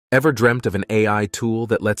Ever dreamt of an AI tool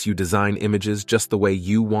that lets you design images just the way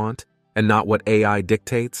you want and not what AI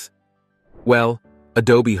dictates? Well,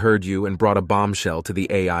 Adobe heard you and brought a bombshell to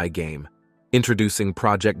the AI game. Introducing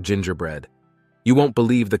Project Gingerbread. You won't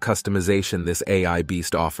believe the customization this AI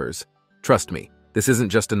beast offers. Trust me, this isn't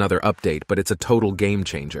just another update, but it's a total game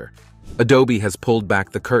changer. Adobe has pulled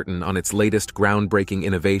back the curtain on its latest groundbreaking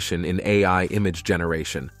innovation in AI image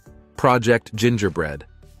generation, Project Gingerbread.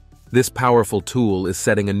 This powerful tool is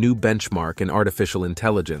setting a new benchmark in artificial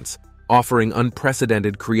intelligence, offering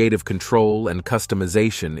unprecedented creative control and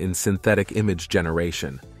customization in synthetic image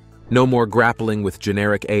generation. No more grappling with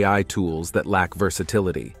generic AI tools that lack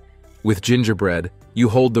versatility. With Gingerbread, you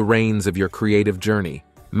hold the reins of your creative journey,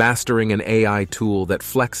 mastering an AI tool that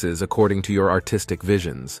flexes according to your artistic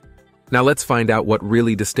visions. Now let's find out what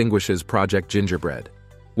really distinguishes Project Gingerbread.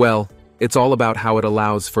 Well, it's all about how it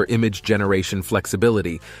allows for image generation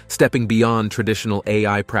flexibility, stepping beyond traditional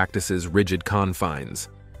AI practices' rigid confines.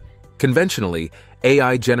 Conventionally,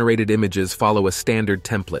 AI-generated images follow a standard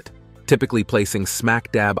template, typically placing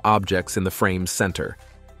smack-dab objects in the frame's center.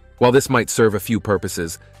 While this might serve a few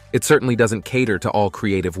purposes, it certainly doesn't cater to all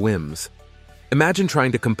creative whims. Imagine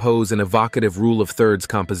trying to compose an evocative rule of thirds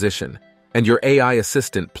composition, and your AI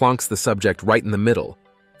assistant plonks the subject right in the middle.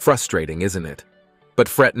 Frustrating, isn't it? But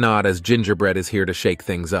fret not, as Gingerbread is here to shake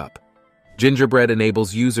things up. Gingerbread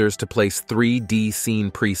enables users to place 3D scene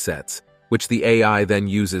presets, which the AI then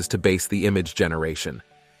uses to base the image generation.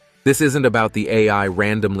 This isn't about the AI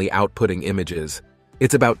randomly outputting images.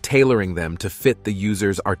 It's about tailoring them to fit the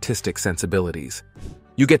user's artistic sensibilities.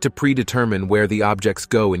 You get to predetermine where the objects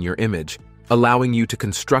go in your image, allowing you to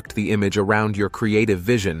construct the image around your creative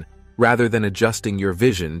vision rather than adjusting your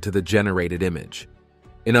vision to the generated image.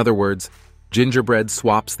 In other words, Gingerbread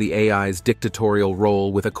swaps the AI's dictatorial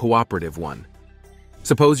role with a cooperative one.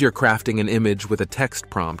 Suppose you're crafting an image with a text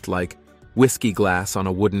prompt like "whiskey glass on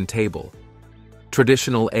a wooden table."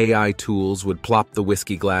 Traditional AI tools would plop the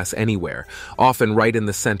whiskey glass anywhere, often right in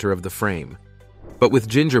the center of the frame. But with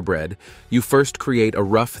Gingerbread, you first create a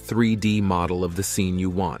rough 3D model of the scene you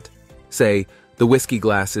want. Say, the whiskey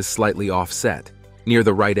glass is slightly offset, near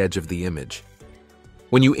the right edge of the image.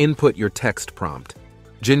 When you input your text prompt,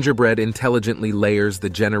 Gingerbread intelligently layers the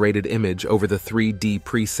generated image over the 3D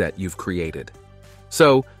preset you've created.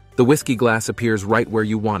 So, the whiskey glass appears right where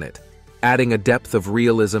you want it, adding a depth of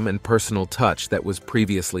realism and personal touch that was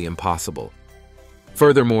previously impossible.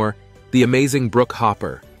 Furthermore, the amazing Brooke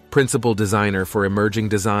Hopper, principal designer for emerging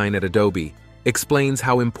design at Adobe, explains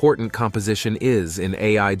how important composition is in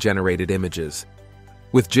AI-generated images.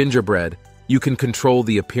 With Gingerbread, you can control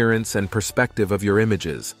the appearance and perspective of your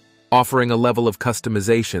images, offering a level of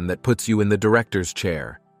customization that puts you in the director's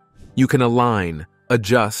chair. You can align,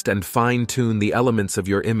 adjust, and fine-tune the elements of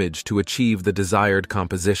your image to achieve the desired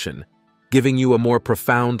composition, giving you a more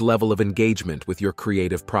profound level of engagement with your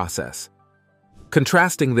creative process.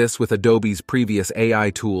 Contrasting this with Adobe's previous AI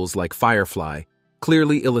tools like Firefly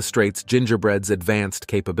clearly illustrates Gingerbread's advanced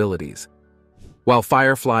capabilities. While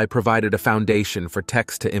Firefly provided a foundation for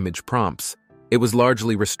text-to-image prompts, it was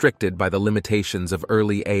largely restricted by the limitations of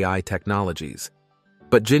early AI technologies.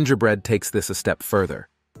 But Gingerbread takes this a step further.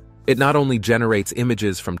 It not only generates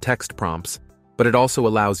images from text prompts, but it also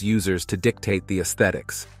allows users to dictate the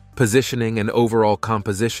aesthetics, positioning, and overall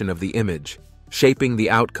composition of the image, shaping the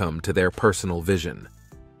outcome to their personal vision.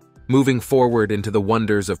 Moving forward into the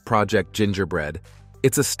wonders of Project Gingerbread,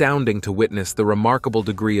 it's astounding to witness the remarkable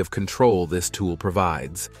degree of control this tool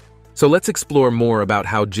provides. So let's explore more about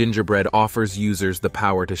how Gingerbread offers users the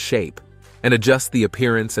power to shape and adjust the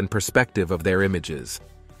appearance and perspective of their images.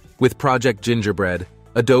 With Project Gingerbread,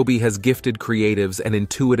 Adobe has gifted creatives an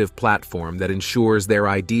intuitive platform that ensures their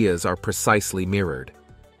ideas are precisely mirrored.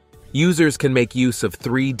 Users can make use of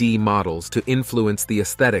 3D models to influence the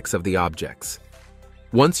aesthetics of the objects.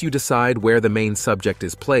 Once you decide where the main subject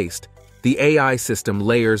is placed, the AI system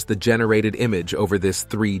layers the generated image over this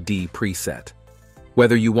 3D preset.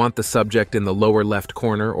 Whether you want the subject in the lower left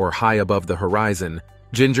corner or high above the horizon,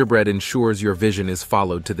 Gingerbread ensures your vision is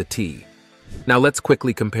followed to the T. Now let's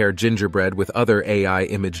quickly compare Gingerbread with other AI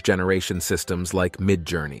image generation systems like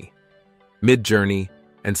Midjourney. Midjourney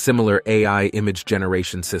and similar AI image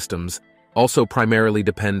generation systems also primarily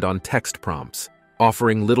depend on text prompts,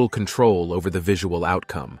 offering little control over the visual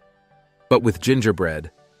outcome. But with Gingerbread,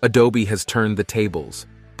 Adobe has turned the tables,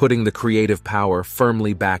 putting the creative power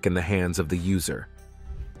firmly back in the hands of the user.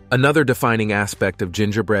 Another defining aspect of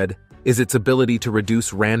Gingerbread is its ability to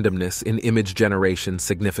reduce randomness in image generation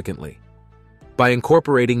significantly. By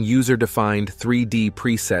incorporating user-defined 3D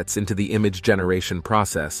presets into the image generation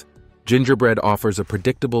process, Gingerbread offers a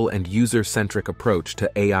predictable and user-centric approach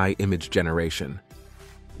to AI image generation.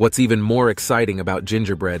 What's even more exciting about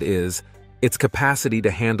Gingerbread is its capacity to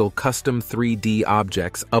handle custom 3D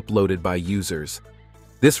objects uploaded by users.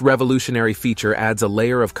 This revolutionary feature adds a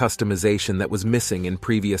layer of customization that was missing in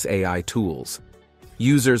previous AI tools.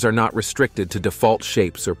 Users are not restricted to default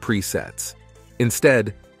shapes or presets.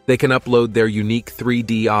 Instead, they can upload their unique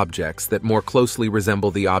 3D objects that more closely resemble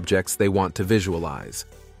the objects they want to visualize.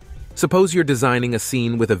 Suppose you're designing a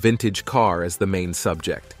scene with a vintage car as the main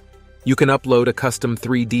subject. You can upload a custom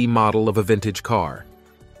 3D model of a vintage car.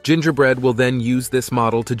 Gingerbread will then use this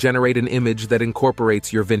model to generate an image that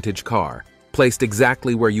incorporates your vintage car, placed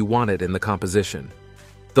exactly where you want it in the composition.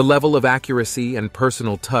 The level of accuracy and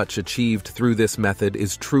personal touch achieved through this method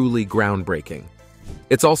is truly groundbreaking.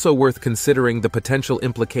 It's also worth considering the potential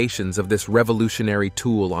implications of this revolutionary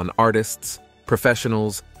tool on artists,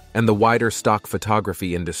 professionals, and the wider stock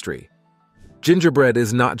photography industry. Gingerbread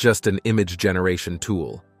is not just an image generation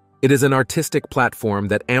tool. It is an artistic platform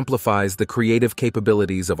that amplifies the creative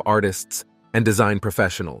capabilities of artists and design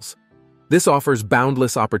professionals. This offers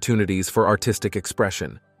boundless opportunities for artistic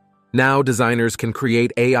expression. Now designers can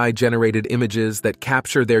create AI-generated images that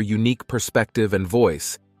capture their unique perspective and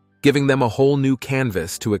voice, giving them a whole new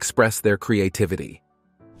canvas to express their creativity.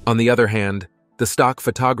 On the other hand, the stock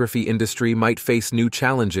photography industry might face new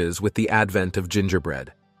challenges with the advent of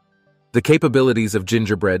Gingerbread. The capabilities of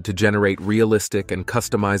Gingerbread to generate realistic and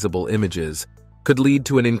customizable images could lead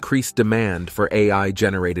to an increased demand for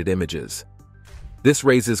AI-generated images. This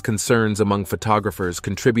raises concerns among photographers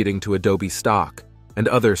contributing to Adobe stock and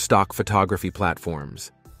other stock photography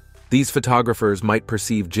platforms. These photographers might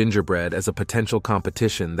perceive Gingerbread as a potential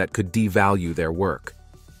competition that could devalue their work.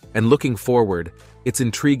 And looking forward, it's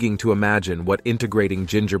intriguing to imagine what integrating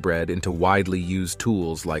Gingerbread into widely used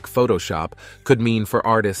tools like Photoshop could mean for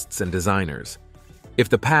artists and designers. If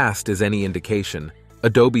the past is any indication,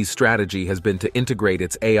 Adobe's strategy has been to integrate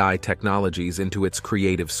its AI technologies into its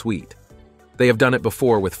creative suite. They have done it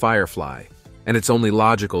before with Firefly, and it's only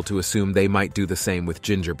logical to assume they might do the same with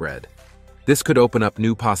Gingerbread. This could open up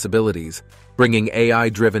new possibilities, bringing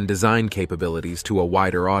AI-driven design capabilities to a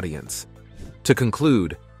wider audience. To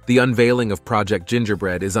conclude, the unveiling of Project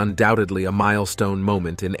Gingerbread is undoubtedly a milestone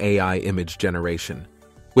moment in AI image generation.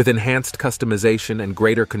 With enhanced customization and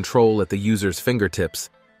greater control at the user's fingertips,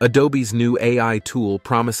 Adobe's new AI tool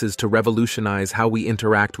promises to revolutionize how we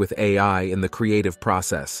interact with AI in the creative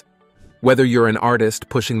process. Whether you're an artist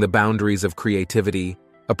pushing the boundaries of creativity,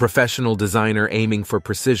 a professional designer aiming for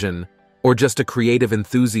precision, or just a creative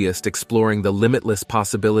enthusiast exploring the limitless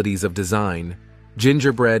possibilities of design,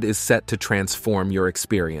 Gingerbread is set to transform your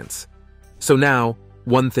experience. So now,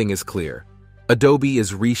 one thing is clear. Adobe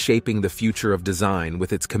is reshaping the future of design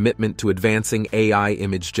with its commitment to advancing AI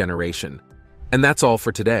image generation. And that's all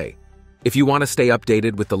for today. If you want to stay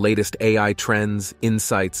updated with the latest AI trends,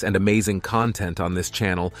 insights, and amazing content on this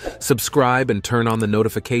channel, subscribe and turn on the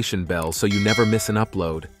notification bell so you never miss an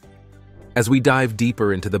upload. As we dive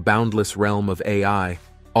deeper into the boundless realm of AI,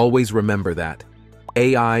 always remember that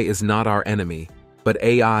AI is not our enemy, but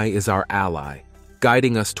AI is our ally,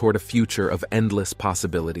 guiding us toward a future of endless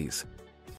possibilities.